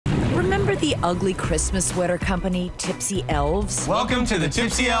Remember the ugly Christmas sweater company, Tipsy Elves? Welcome to the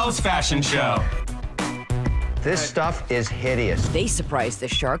Tipsy Elves Fashion Show. This stuff is hideous. They surprised the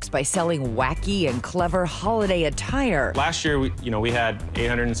Sharks by selling wacky and clever holiday attire. Last year, we had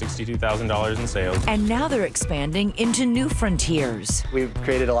 $862,000 in sales. And now they're expanding into new frontiers. We've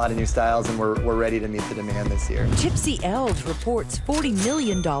created a lot of new styles, and we're ready to meet the demand this year. Tipsy Elves reports $40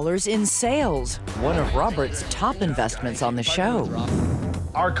 million in sales, one of Robert's top investments on the show.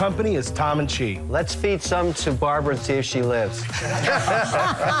 Our company is Tom and Chi. Let's feed some to Barbara and see if she lives.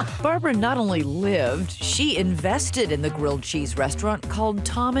 Barbara not only lived, she invested in the grilled cheese restaurant called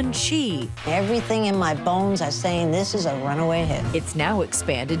Tom and Chi. Everything in my bones are saying this is a runaway hit. It's now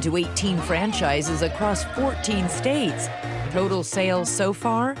expanded to 18 franchises across 14 states. Total sales so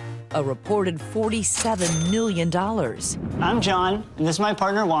far, a reported $47 million. I'm John, and this is my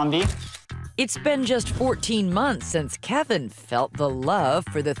partner, Wambi. It's been just 14 months since Kevin felt the love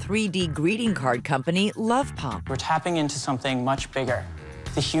for the 3D greeting card company, Love Pump. We're tapping into something much bigger,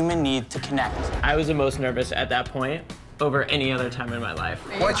 the human need to connect. I was the most nervous at that point over any other time in my life.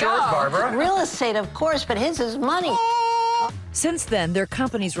 What's yours, Barbara? Real estate, of course, but his is money. Since then, their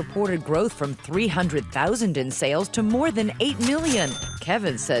company's reported growth from $300,000 in sales to more than $8 million.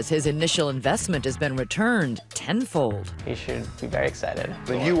 Kevin says his initial investment has been returned tenfold. You should be very excited.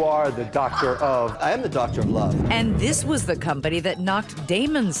 But you are the doctor of... I am the doctor of love. And this was the company that knocked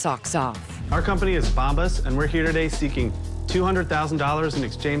Damon's socks off. Our company is Bombas, and we're here today seeking $200,000 in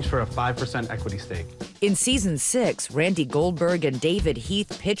exchange for a 5% equity stake. In season 6, Randy Goldberg and David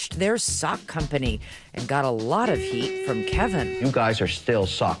Heath pitched their sock company and got a lot of heat from Kevin. You guys are still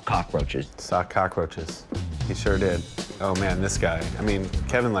sock cockroaches. Sock cockroaches. He sure did. Oh man, this guy. I mean,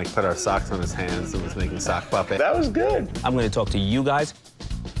 Kevin put our socks on his hands and was making sock puppet. That was good. I'm going to talk to you guys,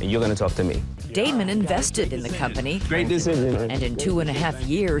 and you're going to talk to me. Damon invested in the company. Great decision. And in 2.5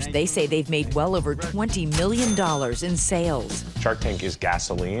 years, they say they've made well over $20 million in sales. Shark Tank is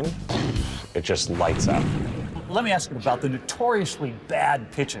gasoline. It just lights up. Let me ask you about the notoriously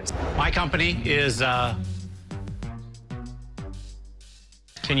bad pitches. My company is, Can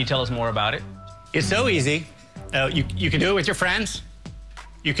you tell us more about it? It's so easy. You can do it with your friends.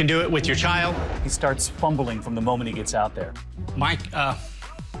 You can do it with your child. He starts fumbling from the moment he gets out there. Mike,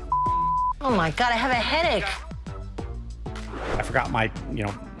 Oh my God, I have a headache. I forgot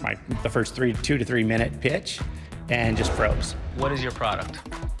the first 2 to 3 minute pitch and just froze. What is your product?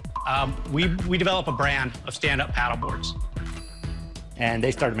 We develop a brand of stand-up paddleboards. And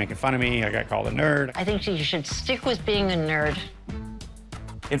they started making fun of me. I got called a nerd. I think you should stick with being a nerd.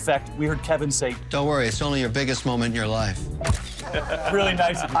 In fact, we heard Kevin say, Don't worry, it's only your biggest moment in your life. really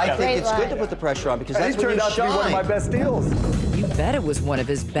nice of you, I Kevin. think it's good to put the pressure on because that's when you shine. Turned out to be one of my best deals. You bet it was one of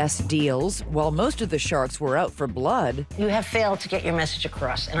his best deals. While most of the Sharks were out for blood, You have failed to get your message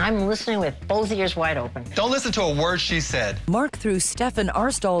across, and I'm listening with both ears wide open. Don't listen to a word she said. Mark threw Stefan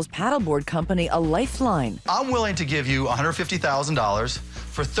Arstall's paddleboard company a lifeline. I'm willing to give you $150,000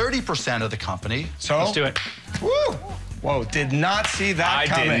 for 30% of the company. So Let's do it. Woo! Whoa, did not see that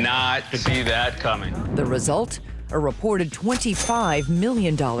coming. I did not see that coming. The result? A reported $25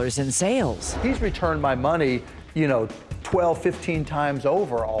 million in sales. He's returned my money, 12, 15 times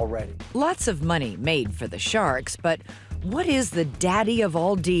over already. Lots of money made for the Sharks, but what is the daddy of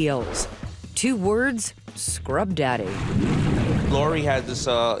all deals? 2 words, scrub daddy. Lori had this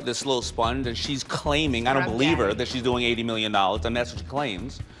little sponge, and she's claiming, I don't believe her, that she's doing $80 million, and that's what she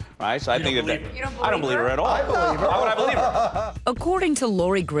claims. Right? So I think I don't believe her at all. I believe her. Why would I believe her? According to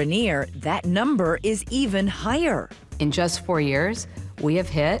Lori Grenier, that number is even higher. In just 4 years, we have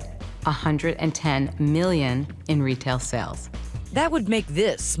hit $110 million in retail sales. That would make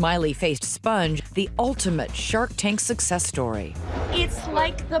this smiley-faced sponge the ultimate Shark Tank success story. It's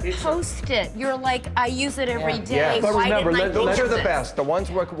like the Post-it. You're like, I use it every day. Yeah, but Why remember, didn't I think those are of the this? best. The ones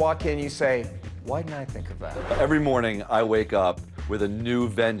where you walk in, you say, why didn't I think of that? Every morning, I wake up with a new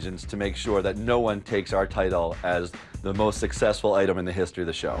vengeance to make sure that no one takes our title as the most successful item in the history of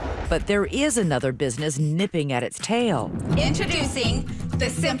the show. But there is another business nipping at its tail. Introducing the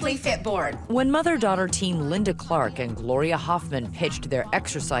Simply Fit board. When mother-daughter team Linda Clark and Gloria Hoffman pitched their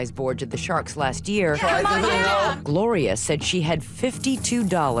exercise board to the Sharks last year, Gloria said she had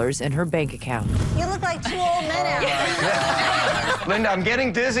 $52 in her bank account. You look like 2 old men out there. Linda, I'm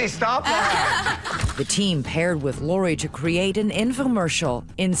getting dizzy. Stop that. The team paired with Lori to create an infomercial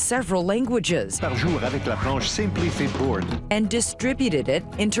in several languages Par jour avec la planche Simply Fit board. and distributed it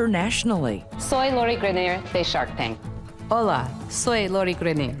internationally. Soy Lori Grenier de Shark Tank. Hola, soy Lori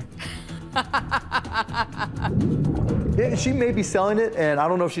Grenier. Yeah, she may be selling it, and I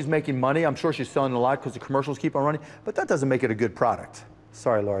don't know if she's making money. I'm sure she's selling a lot because the commercials keep on running, but that doesn't make it a good product.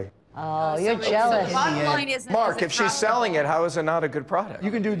 Sorry, Lori. Oh, you're jealous. The bottom line is, Mark, if she's selling it, how is it not a good product?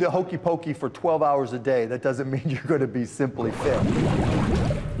 You can do the hokey pokey for 12 hours a day. That doesn't mean you're going to be Simply Fit.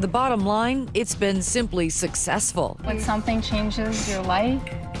 The bottom line, it's been simply successful. When something changes your life,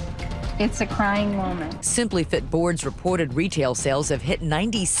 it's a crying moment. Simply Fit Board's reported retail sales have hit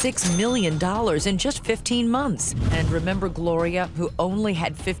 $96 million in just 15 months. And remember Gloria, who only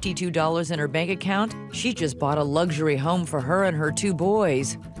had $52 in her bank account? She just bought a luxury home for her and her 2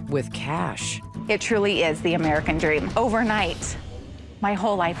 boys with cash. It truly is the American dream. Overnight, my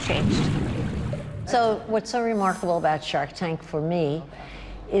whole life changed. So what's so remarkable about Shark Tank for me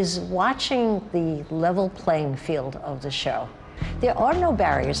is watching the level playing field of the show. There are no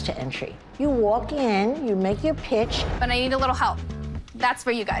barriers to entry. You walk in, you make your pitch. but I need a little help. That's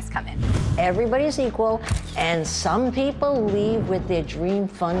where you guys come in. Everybody's equal, and some people leave with their dream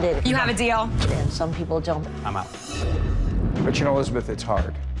funded. You have a deal. And some people don't. I'm out. But you know, Elizabeth, it's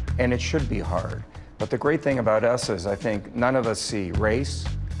hard, and it should be hard. But the great thing about us is I think none of us see race,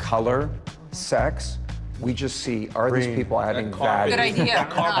 color, sex. We just see, are these people adding value? Good idea.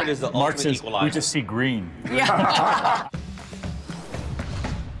 Carpet is the ultimate equalizer. We just see green. Yeah.